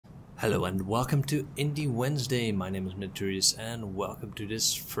Hello and welcome to Indie Wednesday. My name is Menturius and welcome to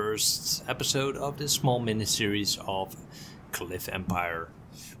this first episode of this small mini-series of Cliff Empire.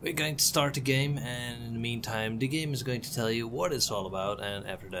 We're going to start the game, and in the meantime the game is going to tell you what it's all about, and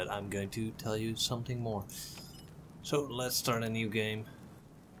after that I'm going to tell you something more. So let's start a new game.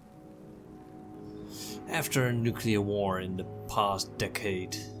 After a nuclear war in the past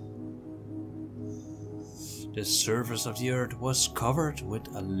decade, the surface of the Earth was covered with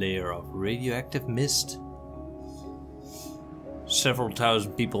a layer of radioactive mist. Several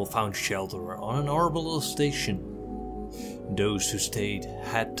thousand people found shelter on an orbital station. Those who stayed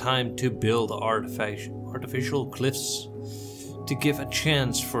had time to build artificial cliffs to give a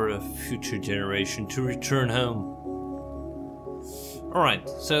chance for a future generation to return home. Alright,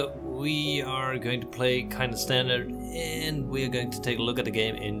 so we are going to play kinda standard, and we are going to take a look at the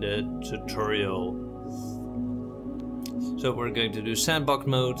game in the tutorial. So we're going to do sandbox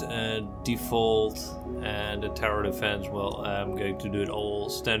mode, default, and the tower defense. Well, I'm going to do it all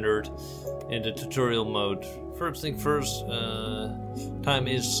standard in the tutorial mode. First thing first, time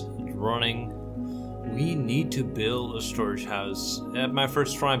is running. We need to build a storage house. At my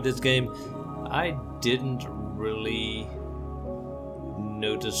first try of this game, I didn't really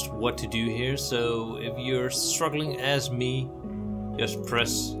notice what to do here. So if you're struggling as me, just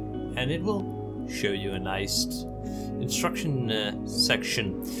press and it will show you a nice instruction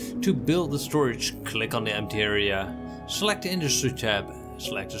section. To build the storage, click on the empty area, select the industry tab,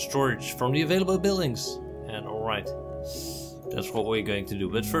 select the storage from the available buildings, and alright, that's what we're going to do.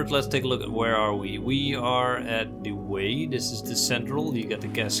 But first let's take a look at where are we. We are at the way. This is the central. You got the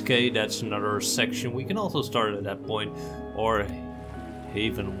cascade, that's another section. We can also start at that point, or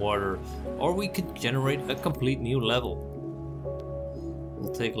haven water, or we could generate a complete new level.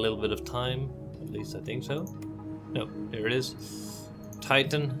 Will take a little bit of time, at least I think so. No, there it is.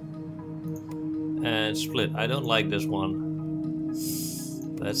 Titan and split. I don't like this one.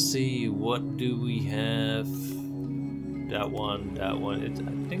 Let's see, what do we have? That one, that one.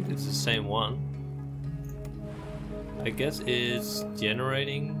 I think it's the same one. I guess it's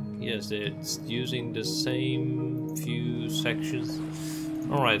generating. Yes, it's using the same few sections.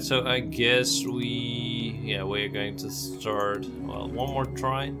 Alright, so I guess we're going to start, well, one more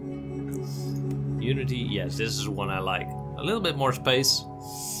try. Unity, yes, this is one I like. A little bit more space.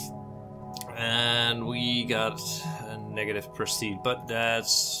 And we got a negative prestige, but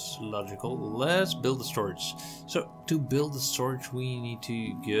that's logical. Let's build the storage. So to build the storage, we need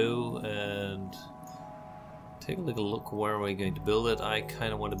to go and take a little look where we're going to build it. I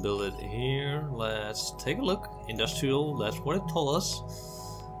kind of want to build it here. Let's take a look. Industrial, that's what it told us.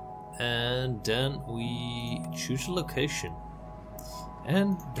 And then we choose a location.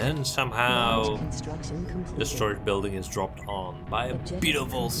 And then somehow the storage building is dropped on by a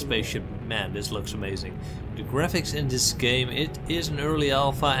beautiful spaceship. Man, this looks amazing. The graphics in this game, it is an early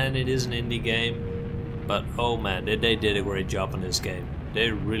alpha and it is an indie game. But oh man, they did a great job on this game. They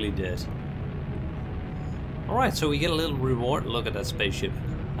really did. Alright, so we get a little reward. Look at that spaceship.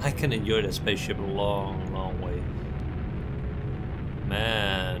 I can enjoy that spaceship a long, long way.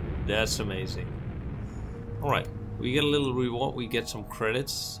 Man, that's amazing. Alright. We get a little reward, we get some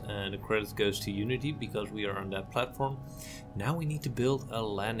credits, and the credits goes to Unity because we are on that platform. Now we need to build a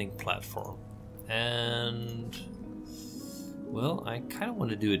landing platform. And well, I kind of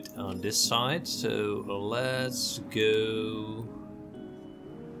want to do it on this side, so let's go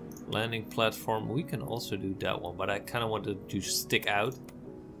landing platform. We can also do that one, but I kind of want it to stick out.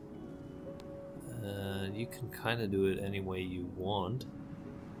 You can kind of do it any way you want.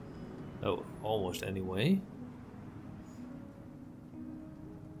 Oh, almost any way.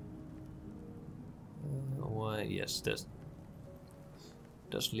 Why? Yes, this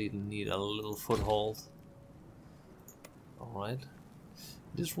does need a little foothold. Alright.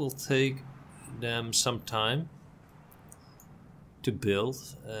 This will take them some time to build.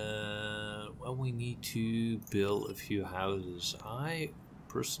 Well, we need to build a few houses. I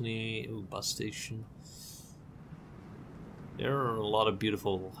personally... Ooh, bus station. There are a lot of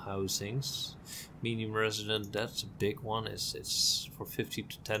beautiful housings. Medium resident, that's a big one. It's for 50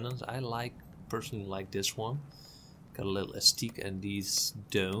 tenants. I personally like this one. Got a little aesthetic, and these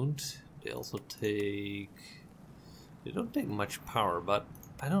don't. They also take... They don't take much power, but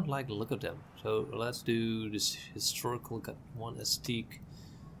I don't like the look of them. So let's do this historical. Got one aesthetic.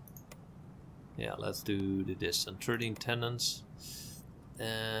 Yeah, let's do the distant. 13 tenants.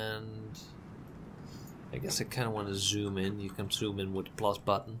 And I guess I kind of want to zoom in. You can zoom in with the plus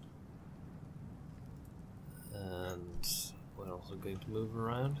button. And we're also going to move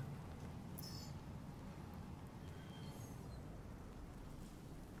around.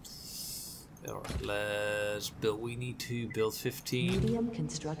 Alright, let's build. We need to build 15. Medium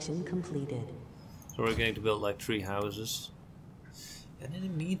construction completed. So we're going to build like 3 houses. And in the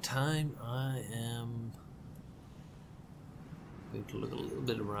meantime, I am going to look a little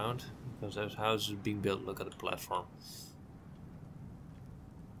bit around because those houses being built. Look at the platform.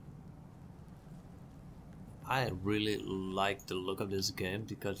 I really like the look of this game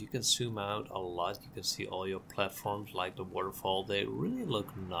because you can zoom out a lot. You can see all your platforms like the waterfall. They really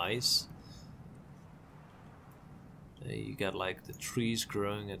look nice. You got like the trees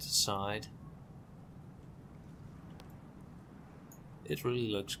growing at the side. It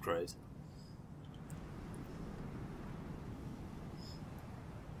really looks great.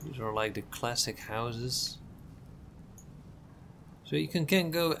 These are like the classic houses. So you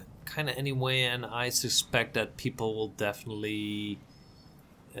can go kind of anyway, and I suspect that people will definitely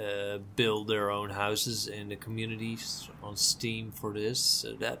build their own houses in the communities on Steam for this.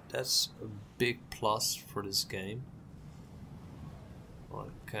 So that's a big plus for this game.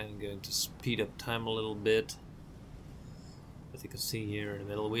 I'm kind of going to speed up time a little bit. As you can see here in the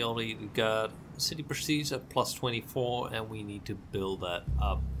middle, we already got city prestige at plus 24, and we need to build that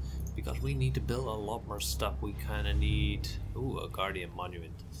up because we need to build a lot more stuff. We kind of need a guardian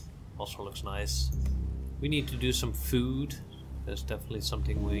monument. Also looks nice. We need to do some food. That's definitely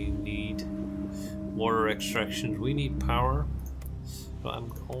something we need. Water extractions. We need power. So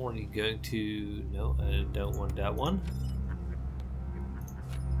I'm already going to... No, I don't want that one.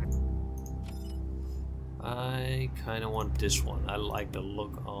 I kind of want this one. I like the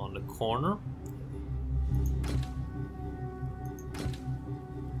look on the corner.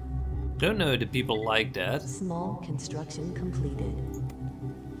 Don't know if the people like that. Small construction completed.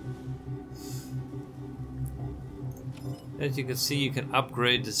 As you can see, you can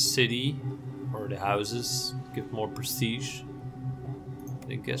upgrade the city or the houses, give more prestige.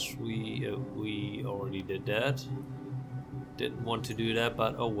 I guess we already did that. Didn't want to do that,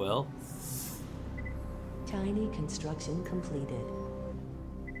 but oh well. Tiny construction completed.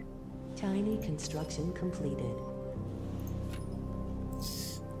 Tiny construction completed.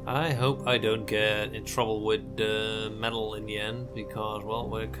 I hope I don't get in trouble with the metal in the end because, well,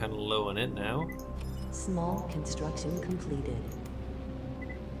 we're kind of low on it now. Small construction completed.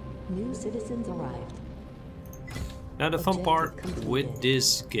 New citizens arrived. Now the fun part with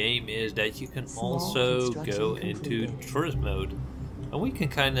this game is that you can also go into tourist mode, and we can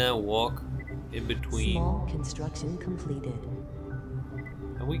kind of walk in between. Small construction completed.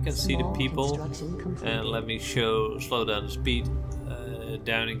 And we can see the people. And let me slow down the speed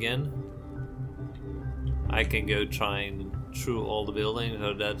down again. I can go trying through all the buildings.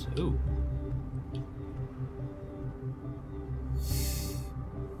 So that's ooh.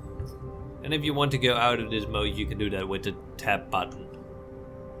 And if you want to go out of this mode, you can do that with the tab button.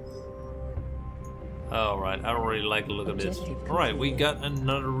 Alright, I don't really like the look of this. Alright, we got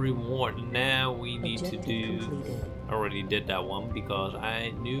another reward. Now we need to do... I already did that one because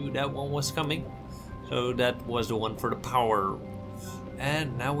I knew that one was coming. So that was the one for the power.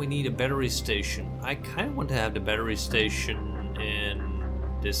 And now we need a battery station. I kind of want to have the battery station in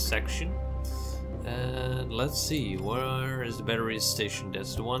this section. And let's see, where is the battery station?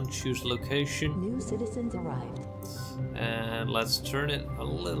 That's the one. Choose location. New citizens arrived. And let's turn it a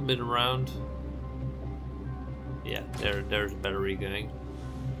little bit around. Yeah, there's the battery going.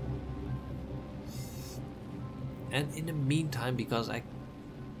 And in the meantime, because I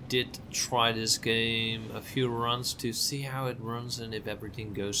did try this game a few runs to see how it runs and if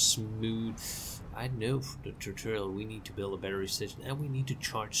everything goes smooth, I know for the tutorial we need to build a battery station and we need to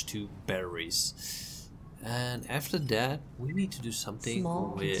charge 2 batteries. And after that, we need to do something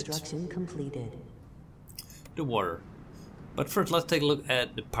with construction completed. The water. But first, let's take a look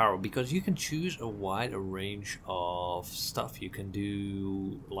at the power, because you can choose a wide range of stuff. You can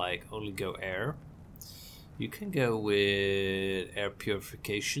do like only go air. You can go with air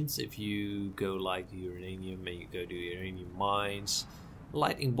purifications if you go like uranium, and you go to uranium mines,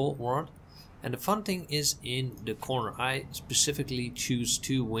 lightning bolt rod. And the fun thing is in the corner, I specifically choose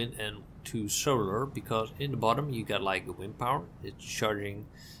 2 wind and 2 solar, because in the bottom you got like the wind power, it's charging,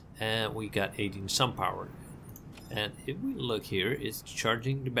 and we got 18 sun power. And if we look here, it's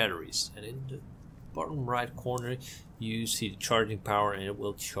charging the batteries, and in the bottom right corner you see the charging power, and it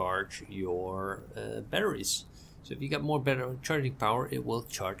will charge your batteries. So if you got more better charging power, it will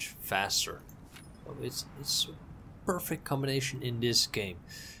charge faster. So it's a perfect combination in this game,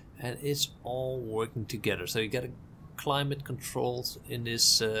 and it's all working together. So you got climate controls in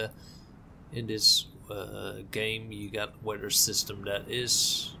this game. You got weather system that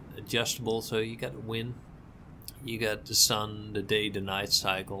is adjustable, so you got wind. you got the sun, the day, the night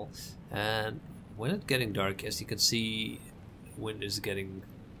cycle, and when it's getting dark, as you can see, wind is getting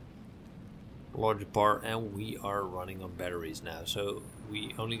larger part, and we are running on batteries now. So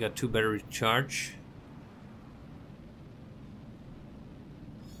we only got 2 battery charge.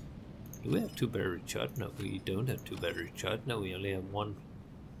 Do we have 2 battery charge? No, we don't have 2 battery charge. No, we only have 1.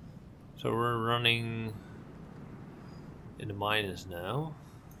 So we're running in the minus now.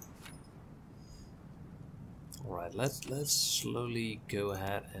 Alright, let's slowly go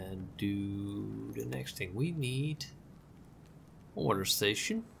ahead and do the next thing. We need a water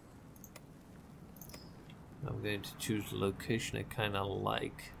station. I'm going to choose a location I kind of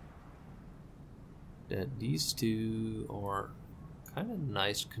like. That these two are kind of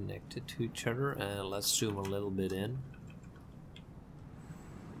nice connected to each other, and let's zoom a little bit in.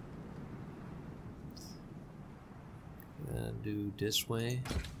 And do this way.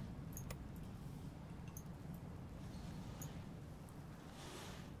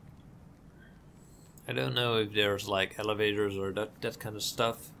 I don't know if there's like elevators or that kind of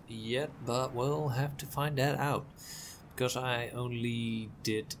stuff yet, but we'll have to find that out, because I only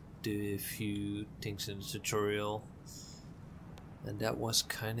did a few things in the tutorial, and that was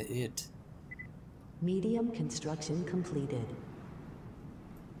kind of it. Medium construction completed.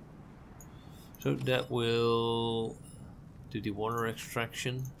 So that will do the water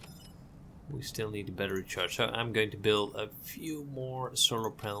extraction. We still need the battery charge, so I'm going to build a few more solar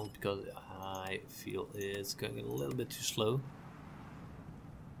panels because I feel it's going a little bit too slow.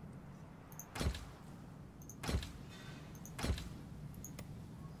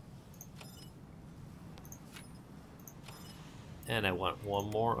 And I want one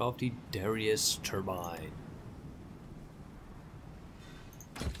more of the Darius turbine.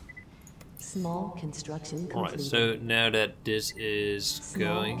 Small construction completed. Alright, so now that this is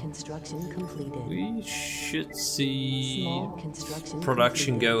Small going, construction completed. we should see Small construction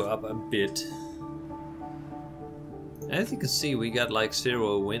production completed. go up a bit. As you can see, we got like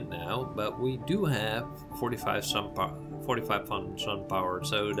 0 wind now, but we do have 45 sun power,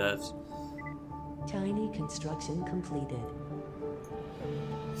 so that's Tiny construction completed.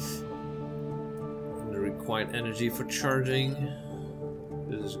 the required energy for charging.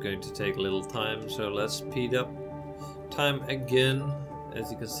 This is going to take a little time, so let's speed up time again.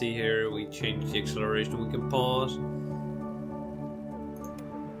 As you can see here, we change the acceleration. We can pause.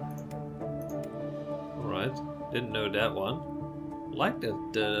 Alright, didn't know that one. Like that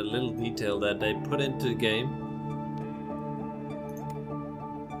little detail that they put into the game.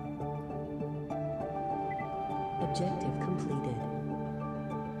 Objective completed.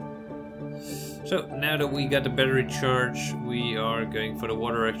 So now that we got the battery charge, we are going for the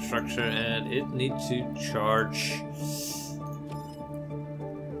water extraction, and it needs to charge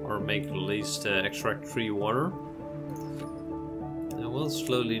or make at least extract 3 water. And we'll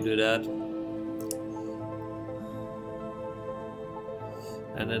slowly do that.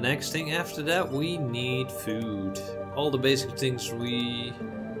 And the next thing after that, we need food. All the basic things we...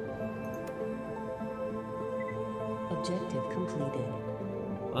 Objective completed.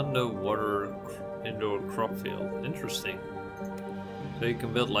 Underwater indoor crop field. Interesting. So you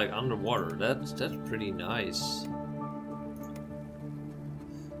can build like underwater. That's pretty nice.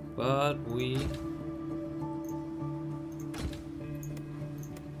 But we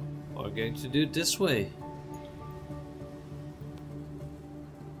are going to do it this way.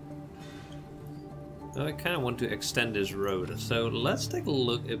 Now I kind of want to extend this road, so let's take a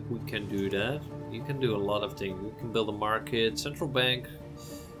look if we can do that. You can do a lot of things. We can build a market, central bank,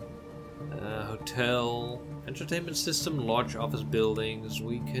 hotel, entertainment system, large office buildings.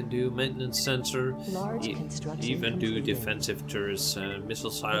 We can do maintenance center, Large construction even do completed. defensive turrets, missile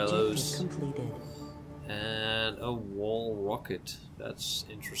Objective silos, completed. and a wall rocket. That's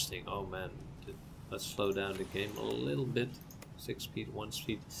interesting. Oh man, let's slow down the game a little bit. 6 speed, 1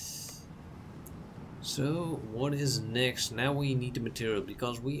 speed. So what is next? Now we need the material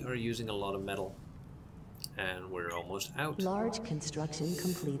because we are using a lot of metal. And we're almost out. Large construction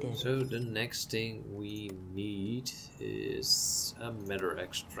completed. So the next thing we need is a matter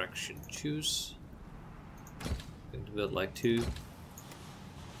extraction. Choose. I'm going to build like 2.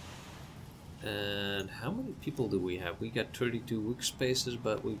 And how many people do we have? We got 32 workspaces,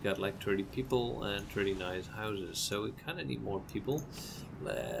 but we've got like 30 people and 30 nice houses. So we kind of need more people.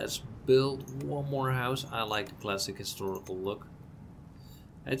 Let's build one more house. I like the classic historical look.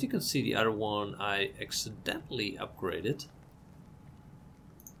 As you can see, the other one I accidentally upgraded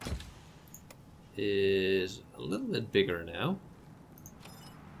is a little bit bigger now,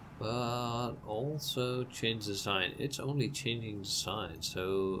 but also change the sign. It's only changing the sign,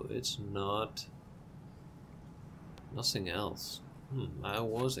 so it's not Nothing else. I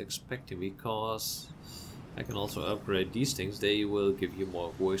was expecting, because I can also upgrade these things. They will give you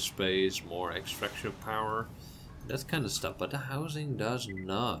more workspace, more extraction power, that kind of stuff. But the housing does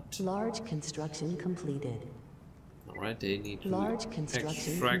not. Large construction completed. Alright, they need to Large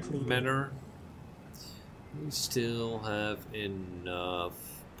construction extract completed. matter. We still have enough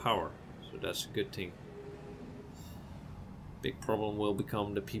power, so that's a good thing. Big problem will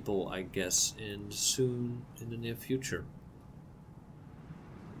become the people, I guess, in the near future.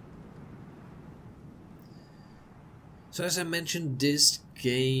 So as I mentioned, this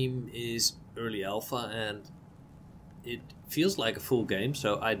game is early alpha and it feels like a full game,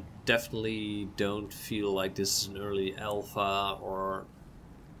 so I definitely don't feel like this is an early alpha or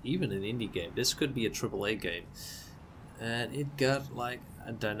even an indie game. This could be a AAA game. And it got like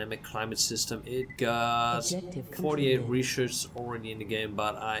a dynamic climate system. It got 48 research already in the game,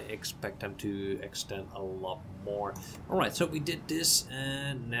 but I expect them to extend a lot more. Alright, so we did this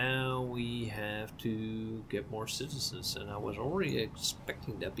and now we have to get more citizens. And I was already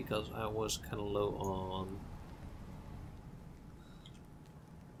expecting that because I was kind of low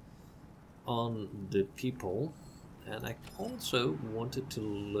on the people. And I also wanted to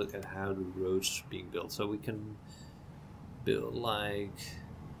look at how the roads are being built, so we can build like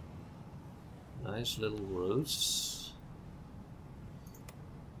nice little roads.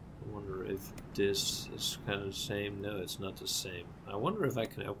 I wonder if this is kind of the same. No, it's not the same. I wonder if I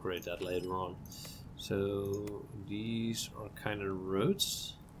can upgrade that later on. So these are kind of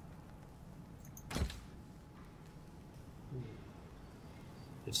roads.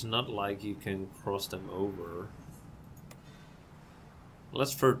 It's not like you can cross them over.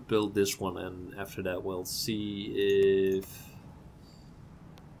 Let's first build this one, and after that we'll see if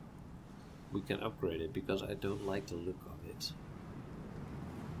we can upgrade it, because I don't like the look of it.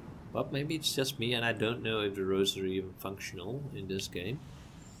 But maybe it's just me and I don't know if the roads are even functional in this game.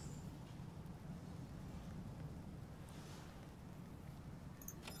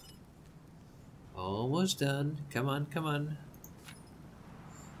 Almost done. Come on, come on.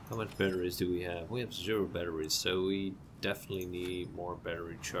 How much batteries do we have? We have 0 batteries, so we definitely need more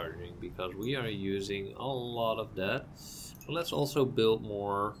battery charging because we are using a lot of that. So let's also build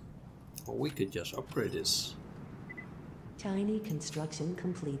more, or we could just upgrade this. Tiny construction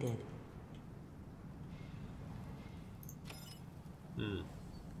completed.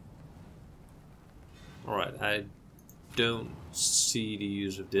 Alright, I don't see the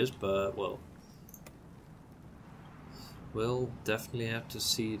use of this, but well, we'll definitely have to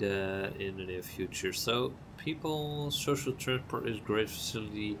see that in the near future. So people, social transport is a great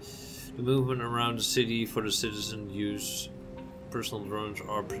facility. The movement around the city for the citizen use. Personal drones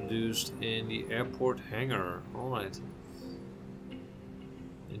are produced in the airport hangar. Alright.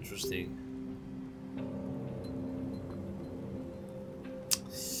 Interesting.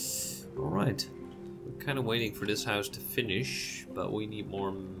 Alright. We're kind of waiting for this house to finish, but we need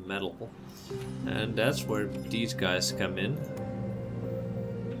more metal. And that's where these guys come in.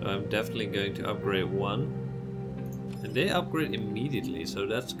 So I'm definitely going to upgrade one. And they upgrade immediately, so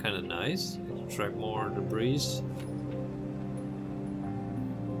that's kind of nice. Extract more debris.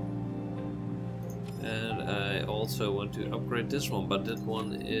 And I also want to upgrade this one, but that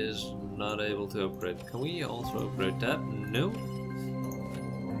one is not able to upgrade. Can we also upgrade that? No.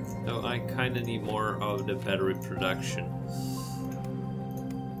 No, I kind of need more of the battery production.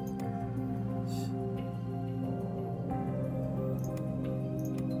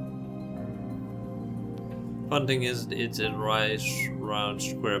 Fun thing is, it's a nice round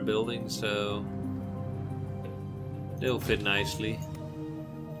square building, so they'll fit nicely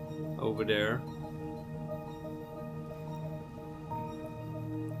over there.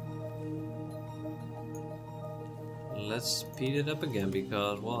 Let's speed it up again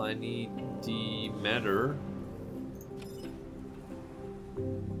because, well, I need the matter.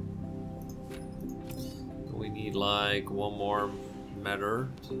 We need like one more matter.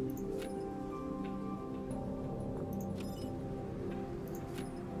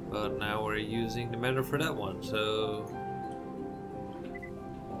 But now we're using the matter for that one, so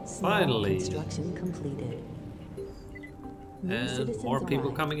finally. Construction completed. And more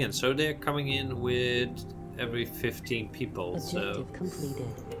people coming in. So they're coming in with every 15 people, so completed.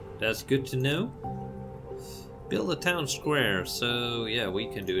 That's good to know. Build a town square, so yeah, we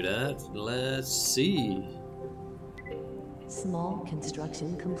can do that. Let's see. Small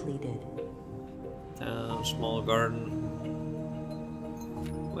construction completed. Town, small garden.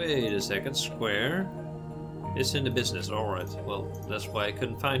 Wait a second, square. It's in the business, alright. Well, that's why I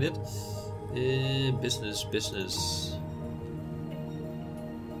couldn't find it. Business, business.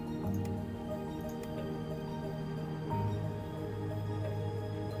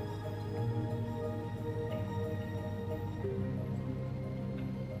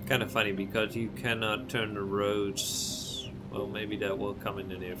 kind of funny because you cannot turn the roads. Well, maybe that will come in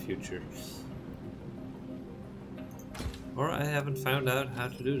the near future. Or I haven't found out how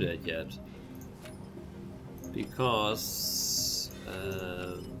to do that yet. Because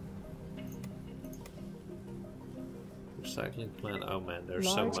recycling plant. Oh man, there's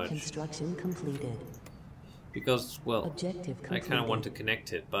so Large much. construction completed. Because, well, Objective I kind of completed. want to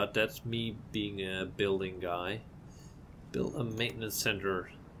connect it, but that's me being a building guy. Build a maintenance center.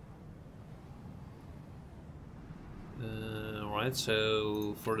 Alright,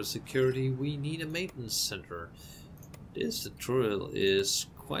 so for the security we need a maintenance center. This tutorial is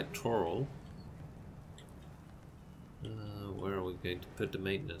quite thorough. Where are we going to put the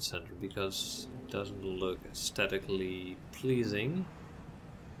maintenance center? Because it doesn't look aesthetically pleasing.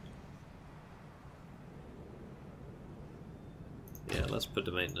 Yeah, let's put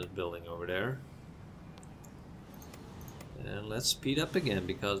the maintenance building over there. And let's speed up again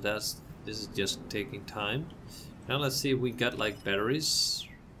because this is just taking time. Now let's see if we got like batteries.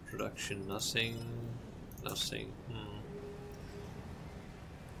 Production, nothing.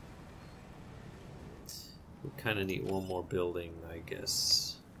 We kind of need one more building, I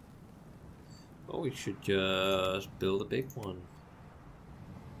guess. Oh, we should just build a big one.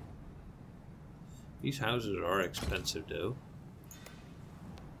 These houses are expensive though.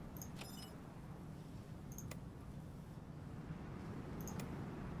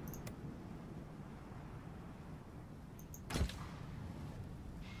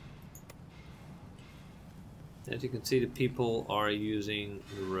 As you can see, the people are using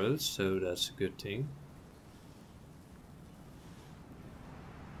the roads, so that's a good thing.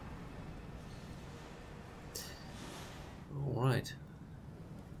 Alright.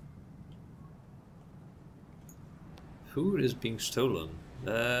 Food is being stolen.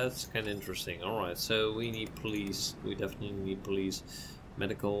 That's kind of interesting. Alright, so we need police. We definitely need police.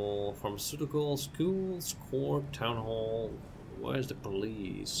 Medical, pharmaceutical, schools, court, town hall. Where's the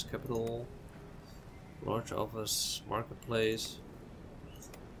police? Capital. Large office, marketplace,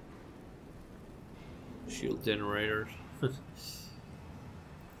 shield generator,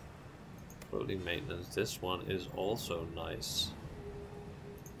 floating maintenance. This one is also nice.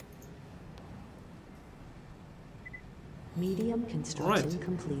 Medium construction Right.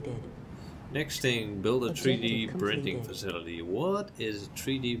 completed. Next thing, build a Objective 3D printing completed. facility. What is a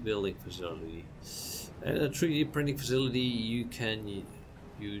 3D building facility? At a 3D printing facility, you can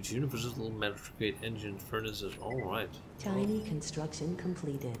use universal metal to create engines, furnaces. Alright. Tiny construction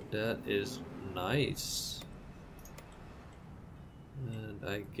completed. That is nice. And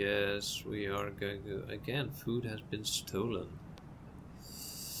I guess we are going to, again, food has been stolen.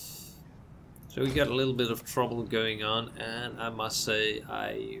 So we got a little bit of trouble going on, and I must say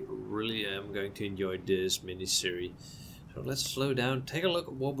I really am going to enjoy this mini-series. So let's slow down, take a look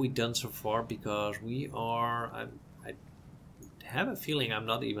at what we've done so far, because we are, I have a feeling I'm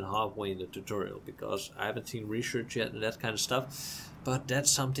not even halfway in the tutorial, because I haven't seen research yet and that kind of stuff, but that's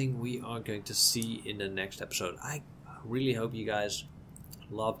something we are going to see in the next episode. I really hope you guys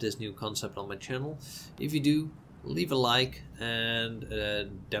love this new concept on my channel. If you do, leave a like and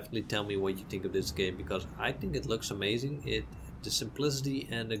definitely tell me what you think of this game, because I think it looks amazing. The simplicity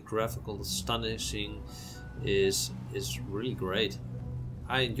and the graphical astonishing is really great.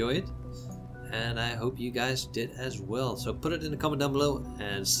 I enjoy it, and I hope you guys did as well. So put it in the comment down below,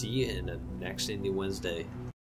 and see you in the next Indie Wednesday.